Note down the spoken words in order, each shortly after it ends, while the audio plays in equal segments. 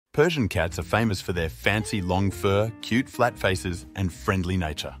Persian cats are famous for their fancy long fur, cute flat faces, and friendly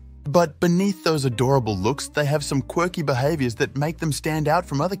nature. But beneath those adorable looks, they have some quirky behaviors that make them stand out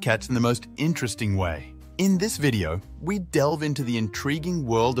from other cats in the most interesting way. In this video, we delve into the intriguing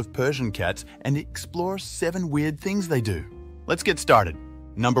world of Persian cats and explore 7 weird things they do. Let's get started.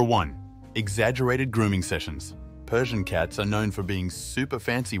 Number 1. Exaggerated grooming sessions. Persian cats are known for being super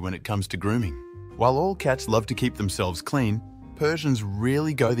fancy when it comes to grooming. While all cats love to keep themselves clean, Persians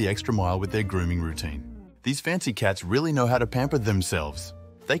really go the extra mile with their grooming routine. These fancy cats really know how to pamper themselves.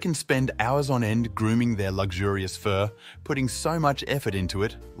 They can spend hours on end grooming their luxurious fur, putting so much effort into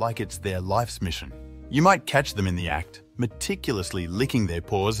it, like it's their life's mission. You might catch them in the act, meticulously licking their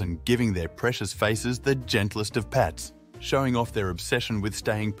paws and giving their precious faces the gentlest of pats, showing off their obsession with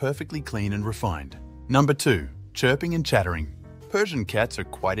staying perfectly clean and refined. Number 2. Chirping and chattering. Persian cats are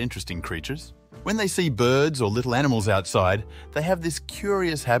quite interesting creatures. When they see birds or little animals outside, they have this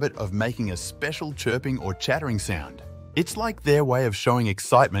curious habit of making a special chirping or chattering sound. It's like their way of showing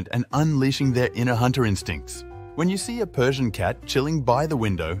excitement and unleashing their inner hunter instincts. When you see a Persian cat chilling by the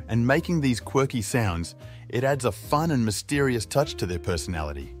window and making these quirky sounds, it adds a fun and mysterious touch to their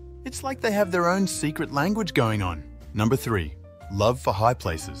personality. It's like they have their own secret language going on. Number 3. Love for high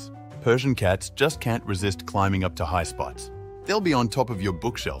places. Persian cats just can't resist climbing up to high spots. They'll be on top of your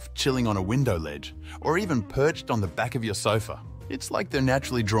bookshelf, chilling on a window ledge, or even perched on the back of your sofa. It's like they're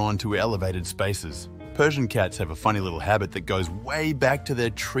naturally drawn to elevated spaces. Persian cats have a funny little habit that goes way back to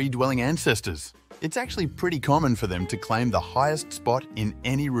their tree-dwelling ancestors. It's actually pretty common for them to claim the highest spot in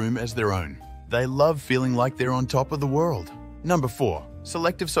any room as their own. They love feeling like they're on top of the world. Number 4.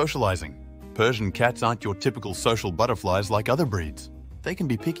 Selective socializing. Persian cats aren't your typical social butterflies like other breeds. They can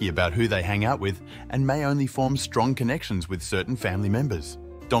be picky about who they hang out with and may only form strong connections with certain family members.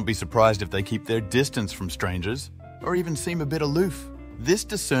 Don't be surprised if they keep their distance from strangers or even seem a bit aloof. This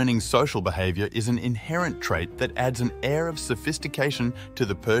discerning social behavior is an inherent trait that adds an air of sophistication to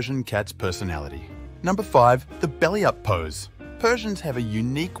the Persian cat's personality. Number 5. The belly-up pose. Persians have a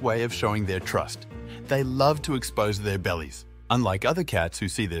unique way of showing their trust. They love to expose their bellies. Unlike other cats who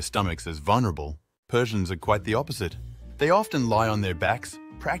see their stomachs as vulnerable, Persians are quite the opposite. They often lie on their backs,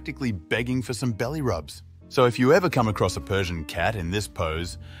 practically begging for some belly rubs. So if you ever come across a Persian cat in this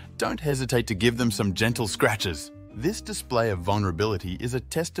pose, don't hesitate to give them some gentle scratches. This display of vulnerability is a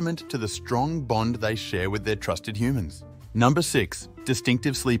testament to the strong bond they share with their trusted humans. Number 6.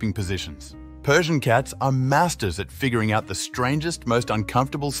 Distinctive sleeping positions. Persian cats are masters at figuring out the strangest, most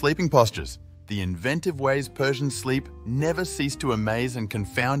uncomfortable sleeping postures. The inventive ways Persians sleep never cease to amaze and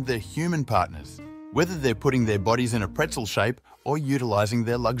confound their human partners, whether they're putting their bodies in a pretzel shape or utilizing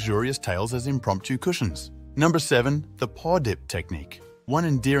their luxurious tails as impromptu cushions. Number 7. The paw dip technique. One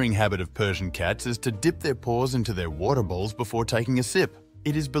endearing habit of Persian cats is to dip their paws into their water bowls before taking a sip.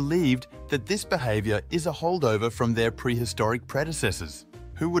 It is believed that this behavior is a holdover from their prehistoric predecessors,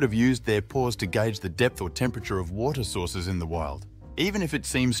 who would have used their paws to gauge the depth or temperature of water sources in the wild. Even if it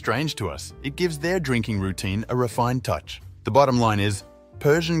seems strange to us, it gives their drinking routine a refined touch. The bottom line is,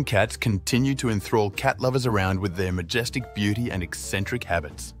 Persian cats continue to enthrall cat lovers around with their majestic beauty and eccentric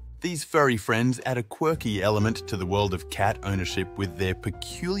habits. These furry friends add a quirky element to the world of cat ownership with their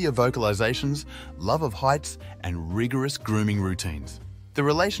peculiar vocalizations, love of heights, and rigorous grooming routines. The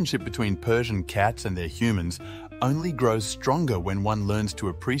relationship between Persian cats and their humans only grows stronger when one learns to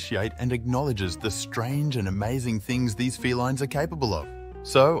appreciate and acknowledges the strange and amazing things these felines are capable of.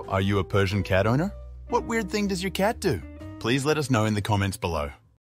 So, are you a Persian cat owner? What weird thing does your cat do? Please let us know in the comments below.